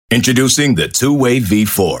Introducing the Two-Way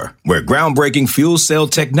V4, where groundbreaking fuel cell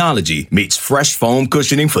technology meets fresh foam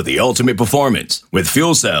cushioning for the ultimate performance. With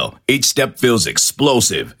Fuel Cell, each step feels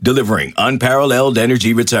explosive, delivering unparalleled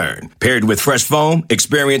energy return. Paired with fresh foam,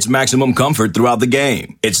 experience maximum comfort throughout the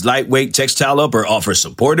game. Its lightweight textile upper offers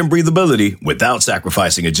support and breathability without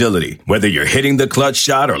sacrificing agility. Whether you're hitting the clutch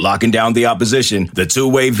shot or locking down the opposition, the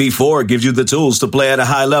Two-Way V4 gives you the tools to play at a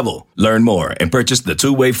high level. Learn more and purchase the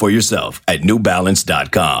Two-Way for yourself at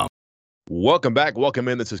newbalance.com. Welcome back. Welcome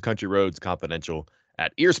in. This is Country Roads Confidential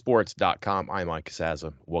at earsports.com. I'm Mike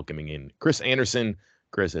Casazza, welcoming in Chris Anderson.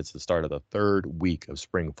 Chris, it's the start of the third week of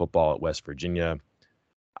spring football at West Virginia.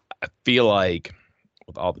 I feel like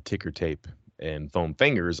with all the ticker tape and foam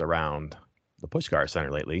fingers around the Puskar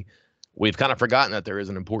Center lately, we've kind of forgotten that there is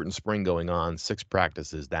an important spring going on. 6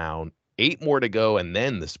 practices down, 8 more to go, and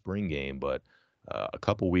then the spring game. But a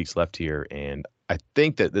couple weeks left here, and I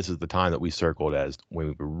think that this is the time that we circled as when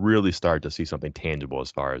we really start to see something tangible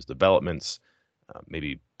as far as developments,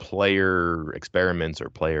 maybe player experiments or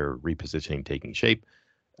player repositioning taking shape.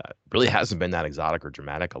 Really hasn't been that exotic or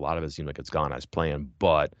dramatic. A lot of it seems like it's gone as planned,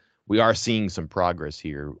 but we are seeing some progress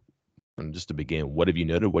here. And just to begin, what have you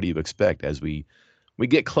noted? What do you expect as we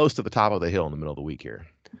get close to the top of the hill in the middle of the week here?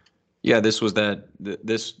 Yeah, this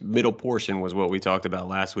middle portion was what we talked about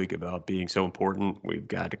last week about being so important. We've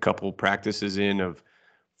got a couple practices in of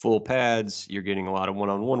full pads. You're getting a lot of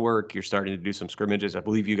one-on-one work. You're starting to do some scrimmages. I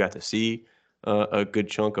believe you got to see a good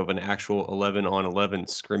chunk of an actual 11-on-11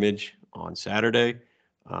 scrimmage on Saturday.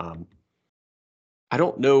 I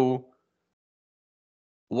don't know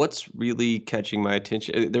what's really catching my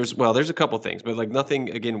attention. There's a couple things, but like nothing,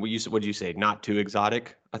 again, what did you say? Not too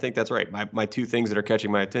exotic. I think that's right. My 2 things that are catching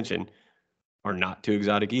my attention are not too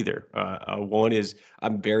exotic either. One is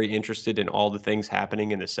I'm very interested in all the things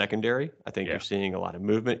happening in the secondary. I think You're seeing a lot of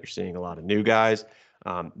movement. You're seeing a lot of new guys.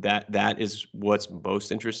 That is what's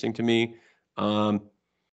most interesting to me.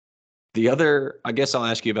 The other, I guess I'll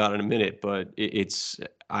ask you about in a minute, but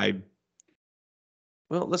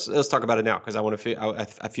Well, let's talk about it now because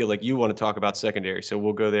I feel like you want to talk about secondary, so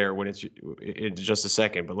we'll go there when it's in just a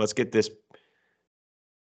second. But let's get this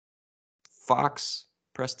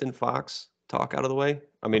Preston Fox talk out of the way.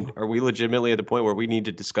 I mean, are we legitimately at the point where we need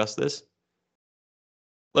to discuss this?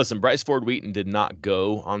 Listen, Bryce Ford Wheaton did not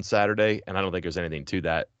go on Saturday, and I don't think there's anything to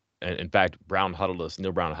that. And in fact, Neil Brown huddled us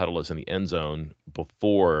in the end zone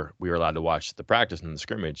before we were allowed to watch the practice and the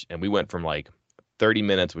scrimmage, and we went from like 30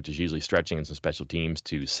 minutes, which is usually stretching in some special teams,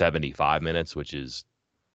 to 75 minutes, which is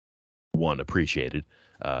 1, appreciated,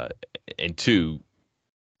 and 2,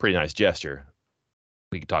 pretty nice gesture.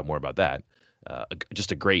 We could talk more about that.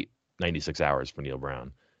 Just a great 96 hours for Neil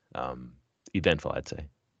Brown. Eventful, I'd say.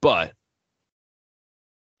 But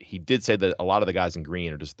he did say that a lot of the guys in green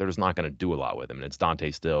they're just not going to do a lot with him. And it's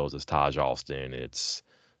Dante Stills, it's Taj Alston, it's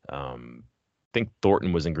I think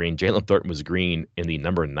Thornton was in green. Jalen Thornton was green in the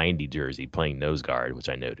number 90 jersey playing nose guard, which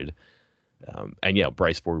I noted. And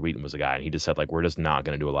Bryce Ford Wheaton was a guy, and he just said, like, we're just not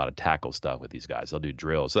going to do a lot of tackle stuff with these guys. They'll do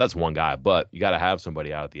drills. So that's one guy, but you got to have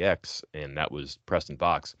somebody out at the X, and that was Preston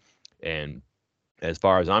Fox. And as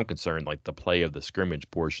far as I'm concerned, like the play of the scrimmage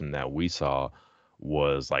portion that we saw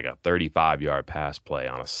was like a 35-yard pass play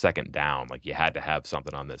on a second down. Like you had to have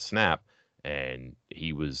something on this snap, and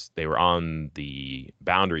they were on the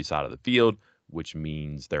boundary side of the field, which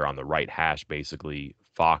means they're on the right hash, basically.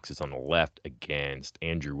 Fox is on the left against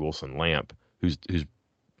Andrew Wilson-Lamp, who's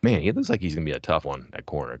man, he looks like he's going to be a tough one at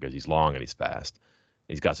corner because he's long and he's fast.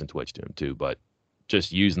 He's got some twitch to him too, but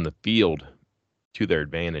just using the field to their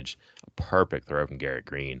advantage, a perfect throw from Garrett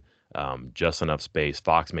Green. Just enough space.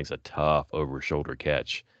 Fox makes a tough over-shoulder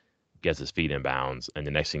catch, gets his feet in bounds, and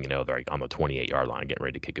the next thing you know, they're like on the 28-yard line getting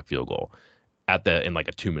ready to kick a field goal in like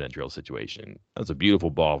a 2-minute drill situation. That was a beautiful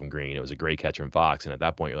ball from Green. It was a great catch from Fox. And at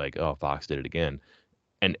that point, you're like, oh, Fox did it again.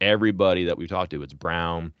 And everybody that we've talked to, it's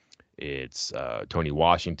Brown, it's Tony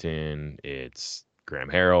Washington, it's Graham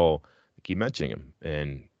Harrell. I keep mentioning him.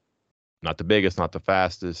 And not the biggest, not the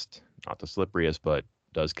fastest, not the slipperiest, but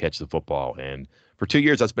does catch the football. And for 2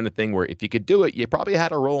 years, that's been a thing where if you could do it, you probably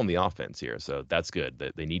had a role in the offense here. So that's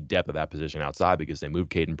good. They need depth at that position outside because they moved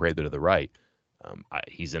Caden Prather to the right.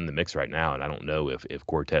 He's in the mix right now, and I don't know if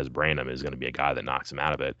Cortez Branham is going to be a guy that knocks him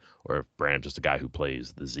out of it, or if Branham's just a guy who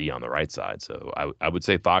plays the Z on the right side. So I would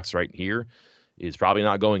say Fox right here is probably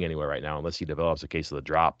not going anywhere right now unless he develops a case of the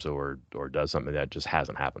drops or does something that just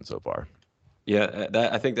hasn't happened so far. Yeah,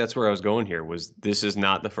 I think that's where I was going here. This is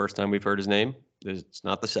not the first time we've heard his name. It's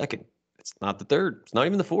not the second. It's not the third. It's not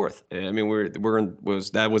even the fourth. I mean, that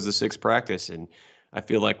was the 6th practice, and I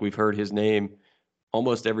feel like we've heard his name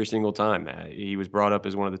almost every single time. He was brought up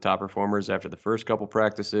as one of the top performers after the first couple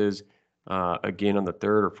practices, again on the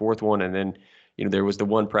third or fourth one. And then, there was the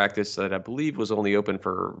one practice that I believe was only open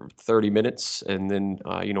for 30 minutes. And then,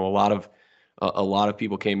 a lot of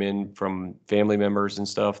people came in from family members and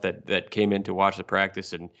stuff that came in to watch the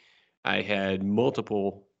practice. And I had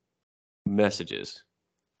multiple messages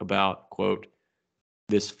about, quote,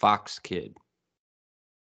 this Fox kid.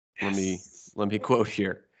 Yes. Let me quote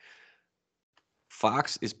here.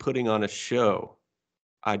 Fox is putting on a show.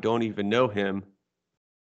 I don't even know him,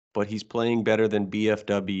 but he's playing better than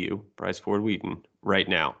BFW, Bryce Ford Wheaton, right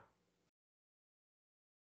now.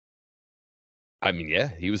 I mean, yeah,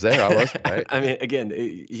 he was there. I was, right? I mean, again,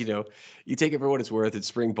 you take it for what it's worth. It's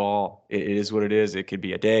spring ball. It is what it is. It could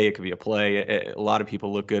be a day. It could be a play. A lot of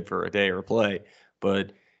people look good for a day or a play,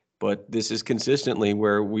 but this is consistently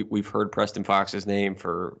where we've heard Preston Fox's name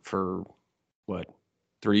for what,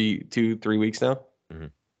 3 weeks now. Mm-hmm.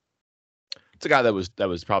 It's a guy that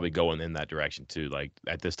was probably going in that direction too. Like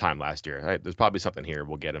at this time last year, right? There's probably something here.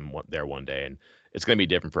 We'll get him there one day, and it's going to be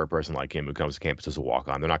different for a person like him who comes to campus as a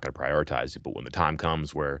walk-on. They're not going to prioritize you, but when the time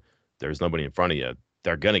comes where there's nobody in front of you,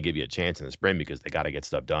 they're going to give you a chance in the spring because they got to get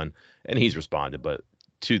stuff done. And he's responded, but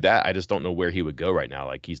to that, I just don't know where he would go right now.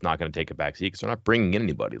 Like he's not going to take a back seat because they're not bringing in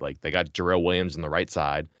anybody. Like they got Jarrell Williams on the right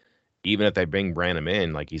side. Even if they bring Branham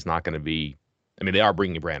in, like he's not going to be. I mean, they are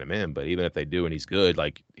bringing Branham in, but even if they do and he's good,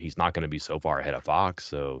 like he's not going to be so far ahead of Fox.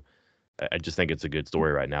 So I just think it's a good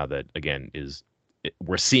story right now that, again,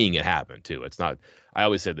 we're seeing it happen too. It's not, I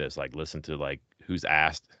always said this, like listen to like who's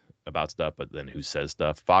asked about stuff, but then who says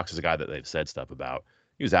stuff. Fox is a guy that they've said stuff about.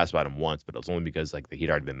 He was asked about him once, but it was only because like he'd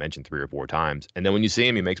already been mentioned 3 or 4 times. And then when you see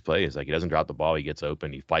him, he makes plays. Like he doesn't drop the ball. He gets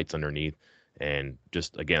open. He fights underneath. And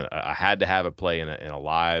just, again, I had to have a play in a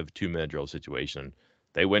live 2-minute drill situation.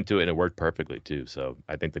 They went to it and it worked perfectly too. So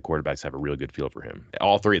I think the quarterbacks have a real good feel for him.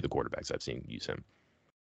 All 3 of the quarterbacks I've seen use him.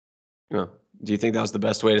 Yeah. Do you think that was the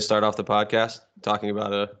best way to start off the podcast, talking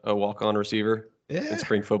about a walk-on receiver in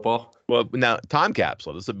spring football? Well, now time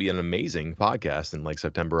capsule. This would be an amazing podcast in like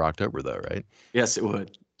September, October, though, right? Yes, it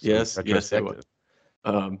would. So yes, it would.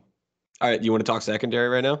 All right, you want to talk secondary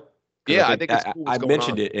right now? Yeah, I think it's cool I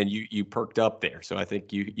mentioned it and you perked up there, so I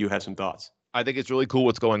think you have some thoughts. I think it's really cool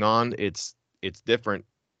what's going on. It's different.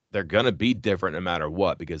 They're going to be different no matter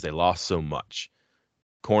what because they lost so much.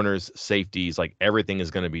 Corners, safeties, like everything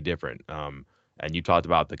is going to be different. And you talked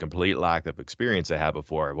about the complete lack of experience they had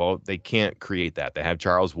before. Well, they can't create that. They have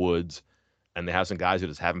Charles Woods and they have some guys who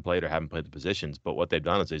just haven't played the positions. But what they've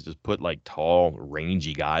done is they just put like tall,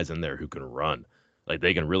 rangy guys in there who can run. Like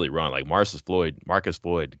they can really run. Like Marcus Floyd.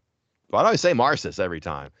 Why do I say Marcus every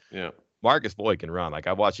time? Yeah. Marcus Floyd can run. Like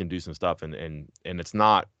I watched him do some stuff and it's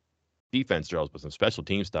not defense drills, but some special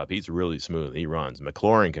team stuff. He's really smooth. He runs.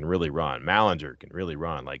 McLaurin can really run. Mallinger can really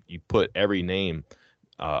run. Like you put every name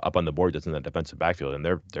up on the board that's in the defensive backfield, and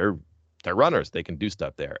they're runners. They can do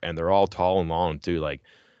stuff there, and they're all tall and long too. Like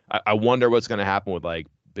I wonder what's going to happen with like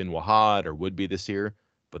Ben Wahad or Woodby this year,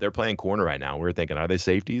 but they're playing corner right now. We're thinking, are they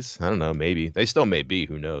safeties? I don't know. Maybe they still may be.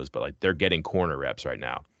 Who knows? But like they're getting corner reps right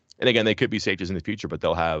now. And again, they could be safeties in the future, but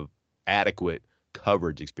they'll have adequate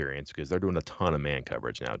coverage experience because they're doing a ton of man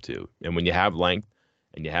coverage now too. And when you have length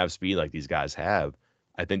and you have speed like these guys have,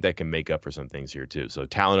 I think that can make up for some things here too. So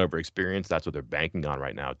talent over experience, that's what they're banking on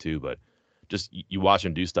right now too. But just you watch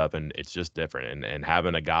them do stuff and it's just different. And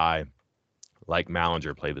having a guy like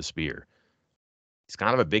Mallinger play the spear, he's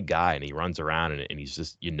kind of a big guy and he runs around and he's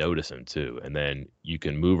just, you notice him too. And then you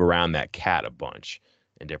can move around that cat a bunch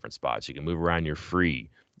in different spots. You can move around your free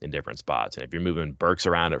in different spots. And if you're moving Burks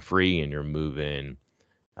around at free and you're moving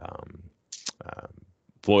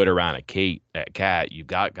Floyd around at cat, you've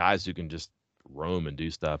got guys who can just roam and do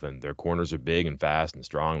stuff, and their corners are big and fast and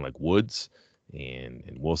strong like Woods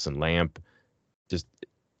and Wilson Lamp. Just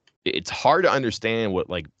it's hard to understand what,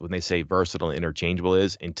 like, when they say versatile and interchangeable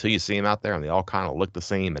is until you see them out there and they all kind of look the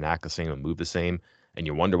same and act the same and move the same. And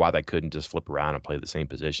you wonder why they couldn't just flip around and play the same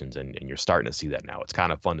positions. And you're starting to see that now. It's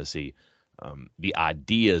kind of fun to see the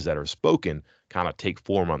ideas that are spoken kind of take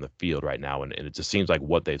form on the field right now. And it just seems like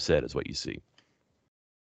what they've said is what you see.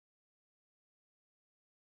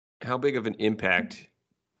 How big of an impact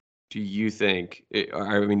do you think?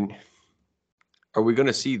 I mean, are we going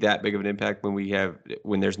to see that big of an impact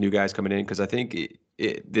when there's new guys coming in? Because I think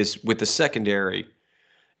this with the secondary,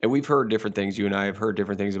 and we've heard different things. You and I have heard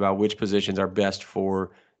different things about which positions are best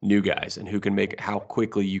for new guys and how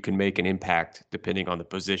quickly you can make an impact depending on the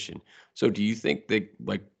position. So do you think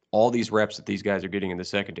like all these reps that these guys are getting in the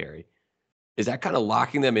secondary, is that kind of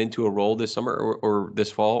locking them into a role this summer or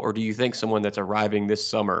this fall? Or do you think someone that's arriving this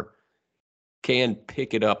summer can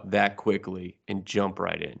pick it up that quickly and jump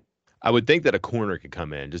right in. I would think that a corner could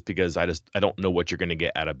come in just because I don't know what you're going to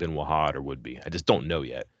get out of Ben Wahad or Woodby. I just don't know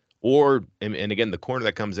yet. Or and again, the corner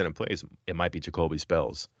that comes in and plays, it might be Jacoby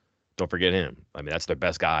Spells. Don't forget him. I mean, that's their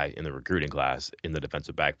best guy in the recruiting class in the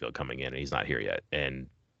defensive backfield coming in, and he's not here yet. And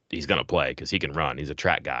he's going to play because he can run. He's a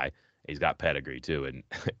track guy. He's got pedigree too. And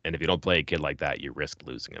and if you don't play a kid like that, you risk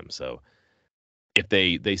losing him. So if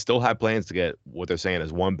they still have plans to get what they're saying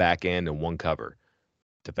is one back end and one cover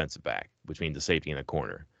defensive back, which means the safety and a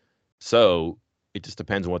corner. So it just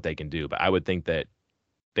depends on what they can do. But I would think that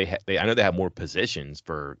they I know they have more positions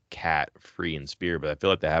for Cat, Free, and Spear, but I feel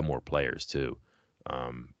like they have more players too.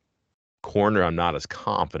 Corner, I'm not as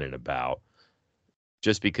confident about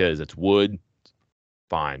just because it's Wood.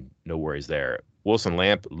 Fine, no worries there. Wilson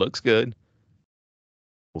Lamp looks good.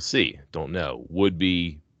 We'll see. Don't know.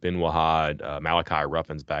 Woodby, Ben Wahad, Malachi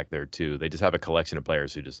Ruffin's back there too. They just have a collection of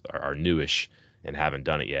players who just are newish and haven't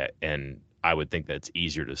done it yet. And I would think that it's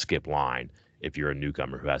easier to skip line if you're a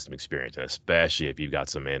newcomer who has some experience, and especially if you've got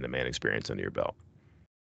some man-to-man experience under your belt.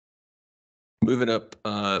 Moving up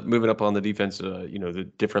on the defense,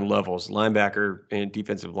 the different levels, linebacker and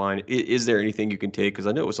defensive line. Is there anything you can take? Because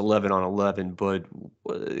I know it was 11 on 11, but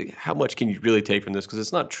how much can you really take from this? Because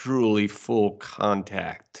it's not truly full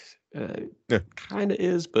contact. Kind of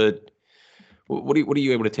is, but what are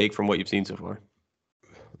you able to take from what you've seen so far?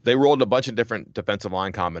 They rolled a bunch of different defensive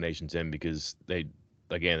line combinations in because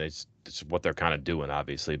it's what they're kind of doing,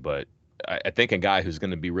 obviously. But I think a guy who's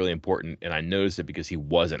going to be really important, and I noticed it because he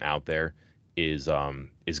wasn't out there, is going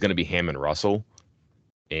to be Hammond Russell.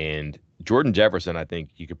 And Jordan Jefferson, I think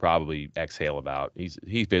you could probably exhale about.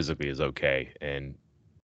 He physically is okay,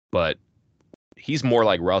 but he's more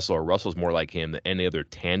like Russell, or Russell's more like him than any other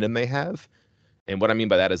tandem they have. And what I mean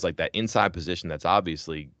by that is like that inside position that's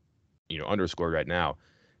obviously, underscored right now.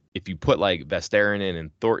 If you put like Vesteranen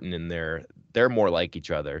and Thornton in there, they're more like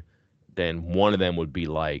each other than one of them would be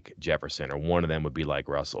like Jefferson or one of them would be like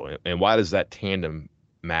Russell. And why does that tandem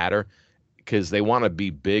matter? Because they want to be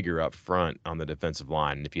bigger up front on the defensive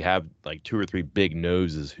line. And if you have like two or three big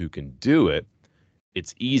noses who can do it,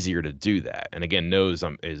 it's easier to do that. And again, nose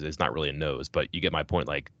is not really a nose, but you get my point.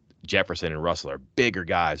 Like Jefferson and Russell are bigger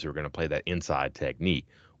guys who are going to play that inside technique,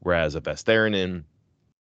 whereas a Vesteranen,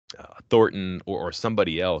 Thornton, or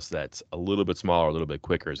somebody else that's a little bit smaller, a little bit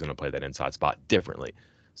quicker is going to play that inside spot differently.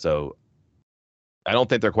 So I don't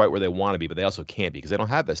think they're quite where they want to be, but they also can't be because they don't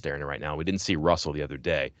have Vesteranen right now. We didn't see Russell the other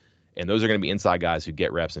day. And those are going to be inside guys who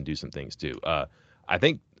get reps and do some things too. I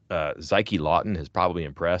think Zyke Lawton has probably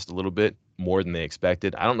impressed a little bit more than they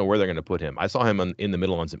expected. I don't know where they're going to put him. I saw him in the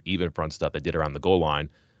middle on some even front stuff they did around the goal line,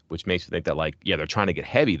 which makes me think that they're trying to get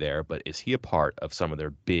heavy there, but is he a part of some of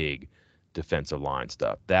their big defensive line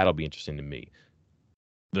stuff? That'll be interesting to me.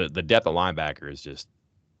 The depth of linebacker is just,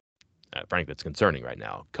 frankly, it's concerning right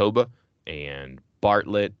now. Koba and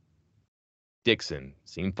Bartlett, Dixon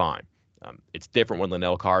seem fine. It's different when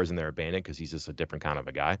Linnell Carr is in there at Bandit because he's just a different kind of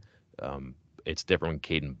a guy. It's different when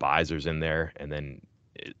Caden Bizer's in there, and then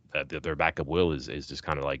their backup Will is just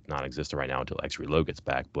kind of like non-existent right now until X-Ray Lowe gets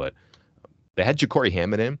back. But they had Ja'Cory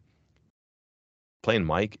Hammond in playing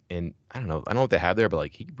Mike, and I don't know what they have there,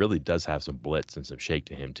 but he really does have some blitz and some shake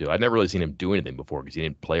to him too. I'd never really seen him do anything before because he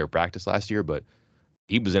didn't play or practice last year, but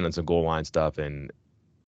he was in on some goal line stuff, and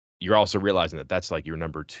you're also realizing that that's like your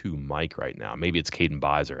number 2 Mike right now. Maybe it's Caden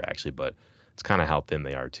Bizer actually, but it's kind of how thin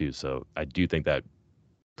they are too. So I do think that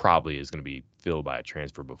probably is going to be filled by a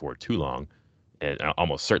transfer before too long, and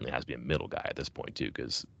almost certainly has to be a middle guy at this point too,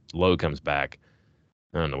 because Lowe comes back.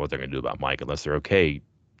 I don't know what they're going to do about Mike unless they're okay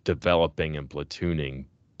developing and platooning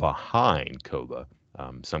behind Koba,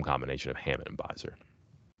 some combination of Hammond and Bizer.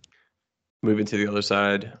 Moving to the other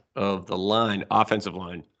side of the line, offensive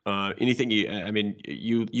line. Anything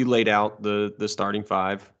you laid out the starting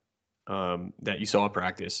 5 that you saw at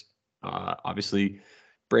practice. Obviously,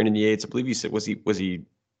 Brandon Yates, I believe you said, was he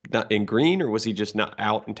not in green or was he just not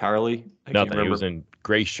out entirely? Nothing. He was in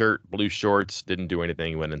gray shirt, blue shorts, didn't do anything.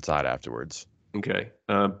 He went inside afterwards. Okay.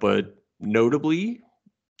 But notably,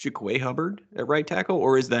 Jaquay Hubbard at right tackle,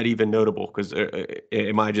 or is that even notable? Because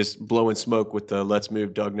am I just blowing smoke with the let's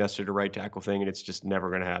move Doug Nestor to right tackle thing, and it's just never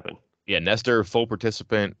going to happen? Yeah, Nestor, full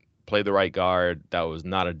participant, played the right guard. That was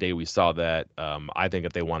not a day we saw that. I think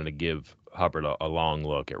if they wanted to give Hubbard a long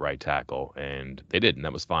look at right tackle, and they did, and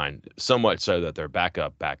that was fine. So much so that their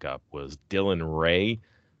backup was Dylan Ray,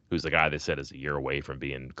 who's the guy they said is a year away from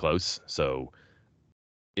being close. So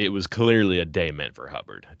it was clearly a day meant for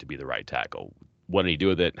Hubbard to be the right tackle. What did he do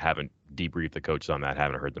with it? Haven't debriefed the coaches on that.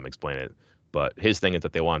 Haven't heard them explain it. But his thing is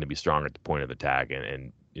that they wanted to be strong at the point of attack,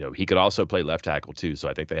 and he could also play left tackle too. So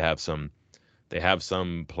I think they have some they have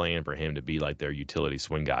some plan for him to be like their utility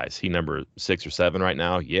swing guys. He number 6 or 7 right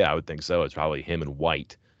now. Yeah, I would think so. It's probably him and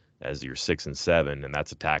White as your 6 and 7, and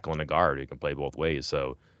that's a tackle and a guard who can play both ways.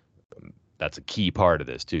 So that's a key part of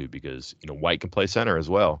this too, because White can play center as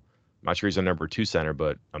well. I'm not sure he's a number 2 center,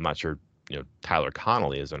 but I'm not sure Tyler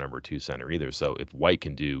Connolly is a number 2 center either. So if White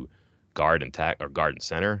can do guard and guard and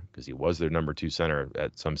center, because he was their number 2 center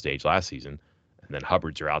at some stage last season, and then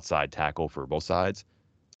Hubbard's your outside tackle for both sides.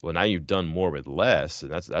 Well, now you've done more with less,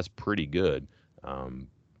 and that's pretty good. And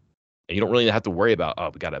you don't really have to worry about,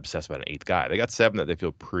 we got to obsess about an 8th guy. They got 7 that they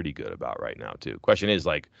feel pretty good about right now, too. Question is,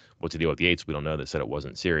 what's the deal with the 8s? We don't know. They said it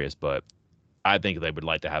wasn't serious, but I think they would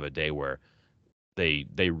like to have a day where they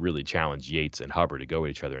really challenge Yates and Hubbard to go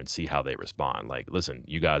at each other and see how they respond. Like, listen,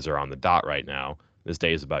 you guys are on the dot right now. This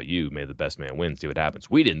day is about you. May the best man win. See what happens.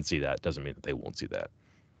 We didn't see that. Doesn't mean that they won't see that.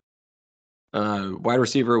 Wide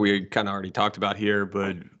receiver, we kind of already talked about here,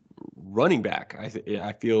 but running back,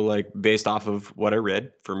 I feel like based off of what I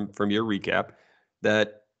read from your recap,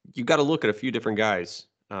 that you got to look at a few different guys,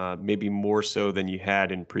 maybe more so than you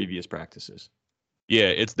had in previous practices. Yeah,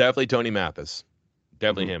 it's definitely Tony Mathis.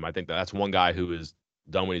 Definitely him. I think that's one guy who has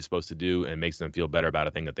done what he's supposed to do and makes them feel better about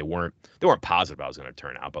a thing that they weren't positive how it was going to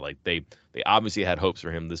turn out. But they obviously had hopes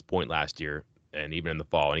for him this point last year and even in the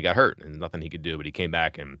fall, and he got hurt and nothing he could do. But he came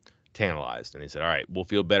back and tantalized, and they said, all right, we'll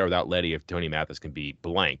feel better without Letty if Tony Mathis can be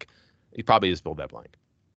blank. He probably just filled that blank.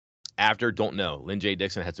 After, don't know. Lynn J.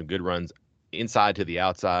 Dixon had some good runs inside to the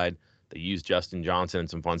outside. They used Justin Johnson and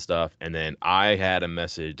some fun stuff. And then I had a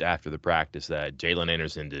message after the practice that Jalen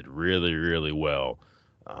Anderson did really, really well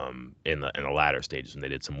in the latter stages, and they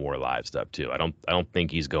did some more live stuff too. I don't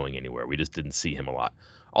think he's going anywhere. We just didn't see him a lot.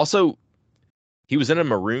 Also, he was in a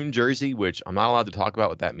maroon jersey, which I'm not allowed to talk about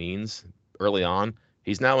what that means early on.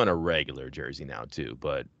 He's now in a regular jersey now too,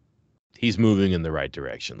 but he's moving in the right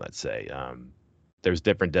direction, let's say. There's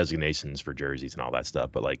different designations for jerseys and all that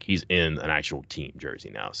stuff, but he's in an actual team jersey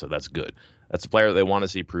now, so that's good. That's a player that they want to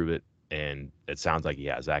see prove it, and it sounds like he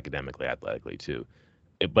has academically, athletically too.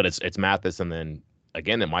 But it's Mathis, and then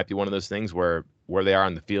again, it might be one of those things where they are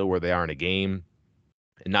in the field, where they are in a game,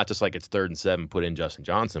 and not just it's 3rd and 7, put in Justin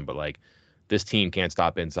Johnson, but this team can't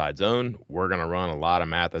stop inside zone. We're going to run a lot of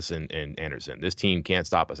Mathis and Anderson. This team can't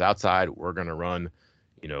stop us outside. We're going to run,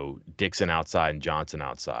 Dixon outside and Johnson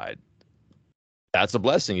outside. That's a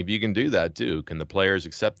blessing if you can do that too. Can the players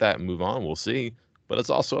accept that and move on? We'll see. But it's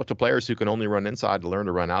also up to players who can only run inside to learn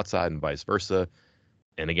to run outside and vice versa.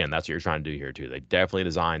 And again, that's what you're trying to do here too. They definitely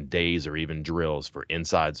design days or even drills for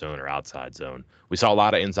inside zone or outside zone. We saw a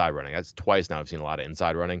lot of inside running. That's twice now I've seen a lot of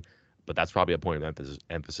inside running. But that's probably a point of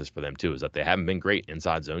emphasis for them too, is that they haven't been great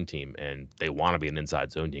inside zone team, and they want to be an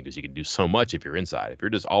inside zone team because you can do so much if you're inside. If you're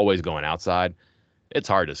just always going outside, it's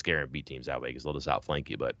hard to scare and beat teams that way because they'll just outflank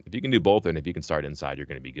you. But if you can do both, and if you can start inside, you're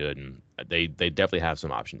going to be good. And they definitely have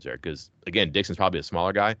some options there because, again, Dixon's probably a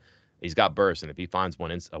smaller guy. He's got burst, and if he finds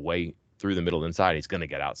a way through the middle inside, he's going to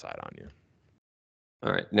get outside on you.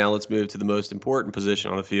 All right, now let's move to the most important position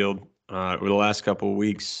on the field. Over the last couple of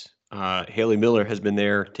weeks, Haley Miller has been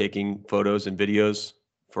there taking photos and videos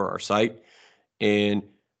for our site, and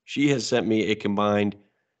she has sent me a combined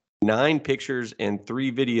 9 pictures and 3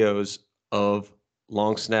 videos of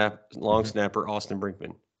long snapper Austin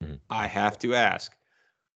Brinkman. Mm-hmm. I have to ask,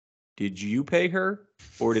 did you pay her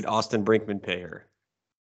or did Austin Brinkman pay her?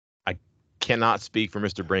 I cannot speak for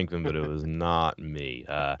Mr. Brinkman, but it was not me.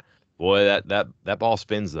 Boy, that ball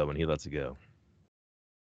spins though when he lets it go.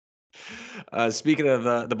 Speaking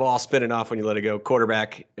of the ball spinning off when you let it go,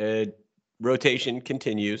 quarterback rotation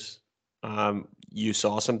continues. You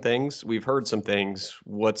saw some things. We've heard some things.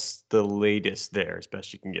 What's the latest there, as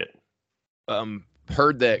best you can get?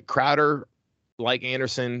 Heard that Crowder, like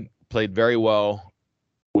Anderson, played very well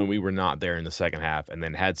when we were not there in the second half, and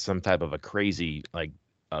then had some type of a crazy,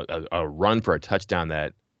 a run for a touchdown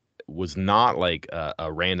that was not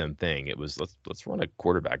a random thing. It was let's run a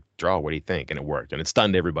quarterback draw. What do you think? And it worked, and it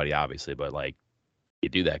stunned everybody, obviously. But you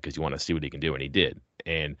do that because you want to see what he can do, and he did.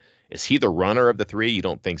 And is he the runner of the 3? You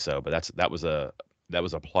don't think so, but that was a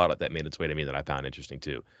plot that made its way to me that I found interesting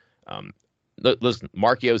too. Listen,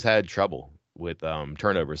 Marchio's had trouble with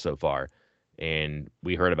turnovers so far, and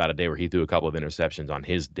we heard about a day where he threw a couple of interceptions on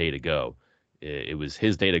his day to go. It was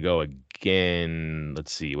his day to go again.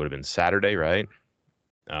 Let's see, it would have been Saturday, right?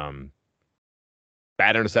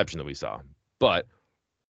 Bad interception that we saw, but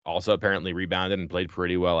also apparently rebounded and played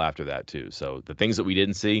pretty well after that too. So the things that we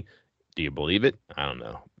didn't see, do you believe it? I don't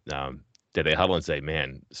know. Did they huddle and say,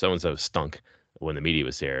 man, so-and-so stunk when the media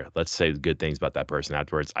was here? Let's say good things about that person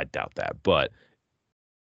afterwards. I doubt that, but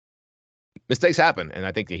mistakes happen. And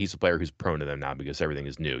I think that he's a player who's prone to them now because everything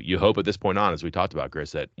is new. You hope at this point on, as we talked about,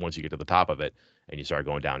 Chris, that once you get to the top of it and you start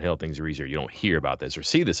going downhill, things are easier. You don't hear about this or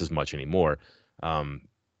see this as much anymore.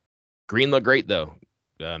 Green looked great, though.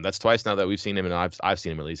 That's twice now that we've seen him, and I've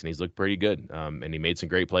seen him at least, and he's looked pretty good. And he made some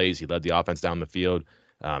great plays. He led the offense down the field.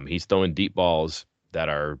 He's throwing deep balls that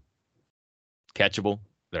are catchable,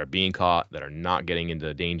 that are being caught, that are not getting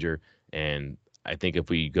into danger. And I think if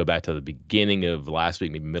we go back to the beginning of last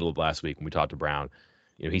week, maybe middle of last week, when we talked to Brown,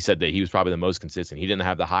 he said that he was probably the most consistent. He didn't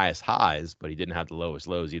have the highest highs, but he didn't have the lowest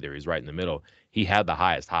lows either. He's right in the middle. He had the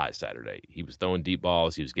highest highs Saturday. He was throwing deep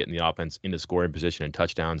balls. He was getting the offense into scoring position and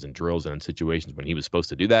touchdowns and drills and in situations when he was supposed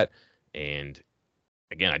to do that. And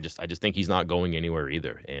again, I just think he's not going anywhere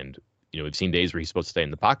either. And we've seen days where he's supposed to stay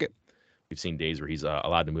in the pocket. We've seen days where he's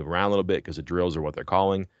allowed to move around a little bit because the drills are what they're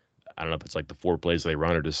calling. I don't know if it's like the 4 plays they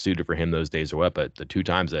run or just suited for him those days or what, but the 2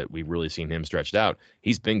 times that we've really seen him stretched out,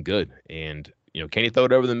 he's been good. And, can he throw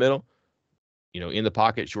it over the middle? In the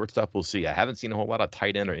pocket, short stuff, we'll see. I haven't seen a whole lot of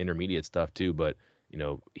tight end or intermediate stuff too, but,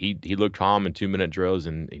 he looked calm in 2-minute drills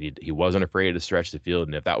and he wasn't afraid to stretch the field.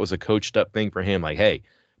 And if that was a coached up thing for him, like, hey,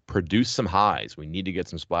 produce some highs, we need to get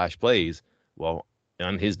some splash plays. Well,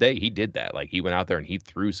 on his day, he did that. Like, he went out there and he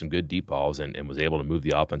threw some good deep balls and was able to move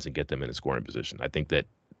the offense and get them in a scoring position. I think that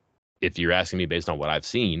if you're asking me based on what I've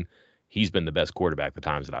seen, he's been the best quarterback the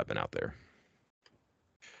times that I've been out there.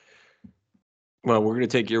 Well, we're going to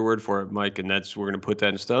take your word for it, Mike, and we're going to put that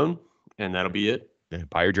in stone, and that'll be it. Yeah,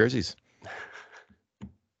 buy your jerseys.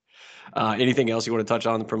 Anything else you want to touch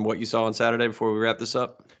on from what you saw on Saturday before we wrap this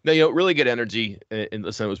up? No, really good energy. And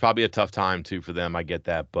listen, it was probably a tough time too for them. I get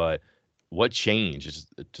that, but what changed?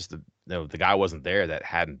 Just the guy wasn't there that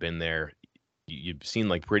hadn't been there. You've seen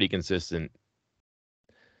like pretty consistent.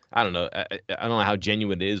 I don't know. I don't know how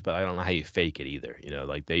genuine it is, but I don't know how you fake it either.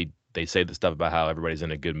 Like they say the stuff about how everybody's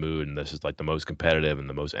in a good mood and this is like the most competitive and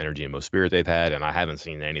the most energy and most spirit they've had. And I haven't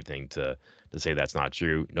seen anything to say that's not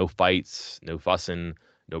true. No fights, no fussing.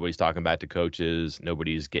 Nobody's talking back to coaches.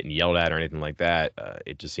 Nobody's getting yelled at or anything like that.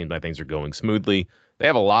 It just seems like things are going smoothly. They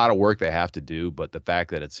have a lot of work they have to do, but the fact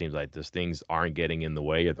that it seems like these things aren't getting in the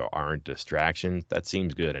way or there aren't distractions, that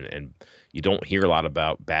seems good. And you don't hear a lot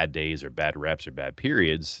about bad days or bad reps or bad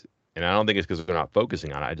periods. And I don't think it's because they're not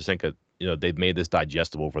focusing on it. I just think that, they've made this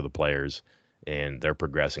digestible for the players and they're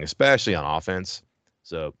progressing, especially on offense.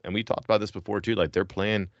 So, and we talked about this before too, like their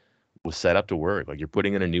plan was set up to work. Like you're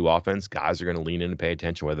putting in a new offense, guys are going to lean in and pay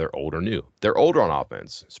attention whether they're old or new. They're older on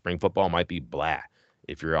offense. Spring football might be blah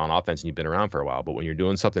if you're on offense and you've been around for a while, but when you're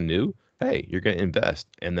doing something new, hey, you're going to invest.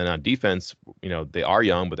 And then on defense, they are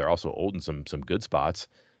young, but they're also old in some good spots.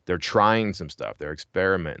 They're trying some stuff. They're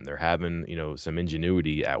experimenting. They're having, some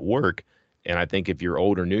ingenuity at work. And I think if you're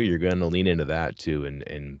old or new, you're going to lean into that too.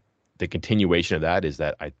 And the continuation of that is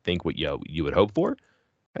that I think what you would hope for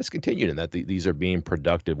has continued, and that these are being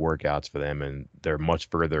productive workouts for them, and they're much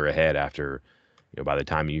further ahead after, by the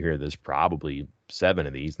time you hear this, probably 7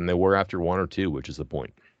 of these than they were after 1 or 2, which is the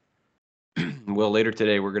point. Well, later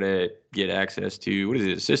today, we're going to get access to, what is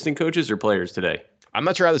it, assistant coaches or players today? I'm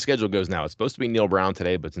not sure how the schedule goes now. It's supposed to be Neil Brown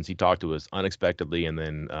today, but since he talked to us unexpectedly and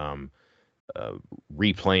then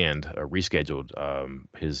rescheduled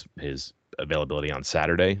his availability on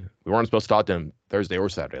Saturday, we weren't supposed to talk to him Thursday or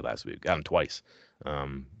Saturday last week. Got him twice.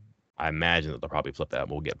 I imagine that they'll probably flip that.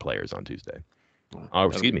 We'll get players on Tuesday. Oh,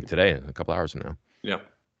 excuse me, today, in a couple hours from now. Yeah.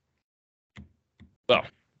 Well,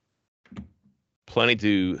 plenty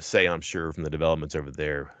to say, I'm sure, from the developments over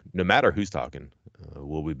there. No matter who's talking,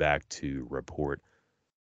 we'll be back to report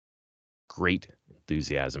great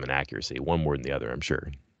enthusiasm and accuracy. One more than the other, I'm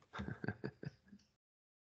sure.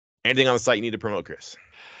 Anything on the site you need to promote, Chris?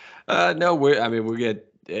 No, we get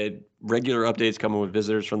regular updates coming with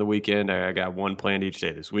visitors from the weekend. I got one planned each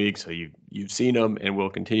day this week, so you've seen them, and we'll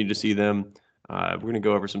continue to see them. We're going to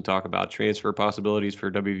go over some talk about transfer possibilities for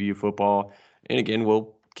WVU football, and again,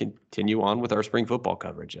 we'll continue on with our spring football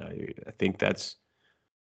coverage. I think that's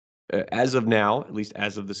as of now, at least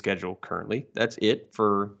as of the schedule currently, that's it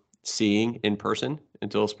for seeing in person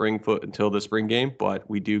until the spring game. But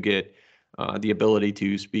we do get the ability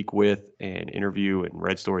to speak with and interview and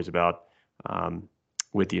read stories about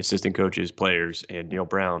with the assistant coaches, players, and Neil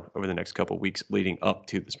Brown over the next couple of weeks leading up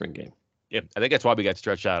to the spring game. Yeah, I think that's why we got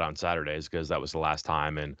stretched out on Saturdays, because that was the last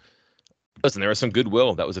time. And listen, there was some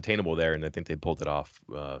goodwill that was attainable there, and I think they pulled it off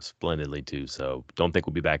splendidly too. So don't think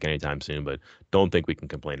we'll be back anytime soon, but don't think we can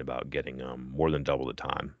complain about getting more than double the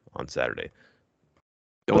time on Saturday.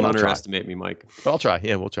 Don't underestimate me, Mike. But I'll try.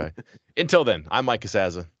 Yeah, we'll try. Until then, I'm Mike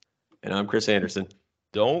Casazza. And I'm Chris Anderson.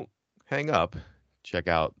 Don't hang up. Check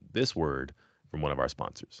out this word from one of our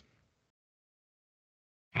sponsors.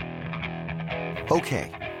 Okay,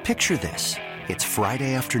 picture this. It's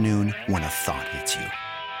Friday afternoon when a thought hits you.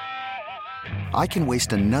 I can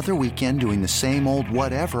waste another weekend doing the same old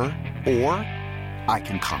whatever, or I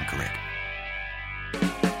can conquer it.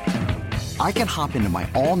 I can hop into my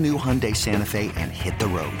all-new Hyundai Santa Fe and hit the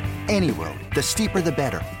road. Any road. The steeper the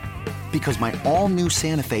better. Because my all-new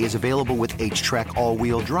Santa Fe is available with H-Track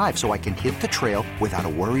all-wheel drive, so I can hit the trail without a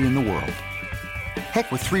worry in the world.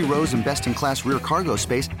 Heck, with 3 rows and best-in-class rear cargo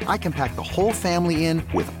space, I can pack the whole family in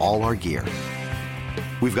with all our gear.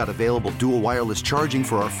 We've got available dual wireless charging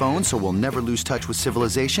for our phones, so we'll never lose touch with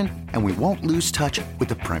civilization, and we won't lose touch with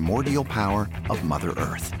the primordial power of Mother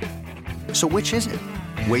Earth. So which is it?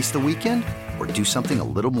 Waste the weekend or do something a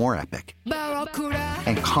little more epic?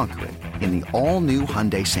 And conquer it in the all-new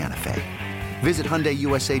Hyundai Santa Fe. Visit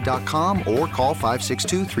HyundaiUSA.com or call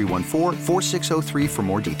 562-314-4603 for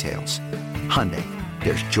more details. Hyundai,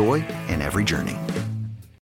 there's joy in every journey.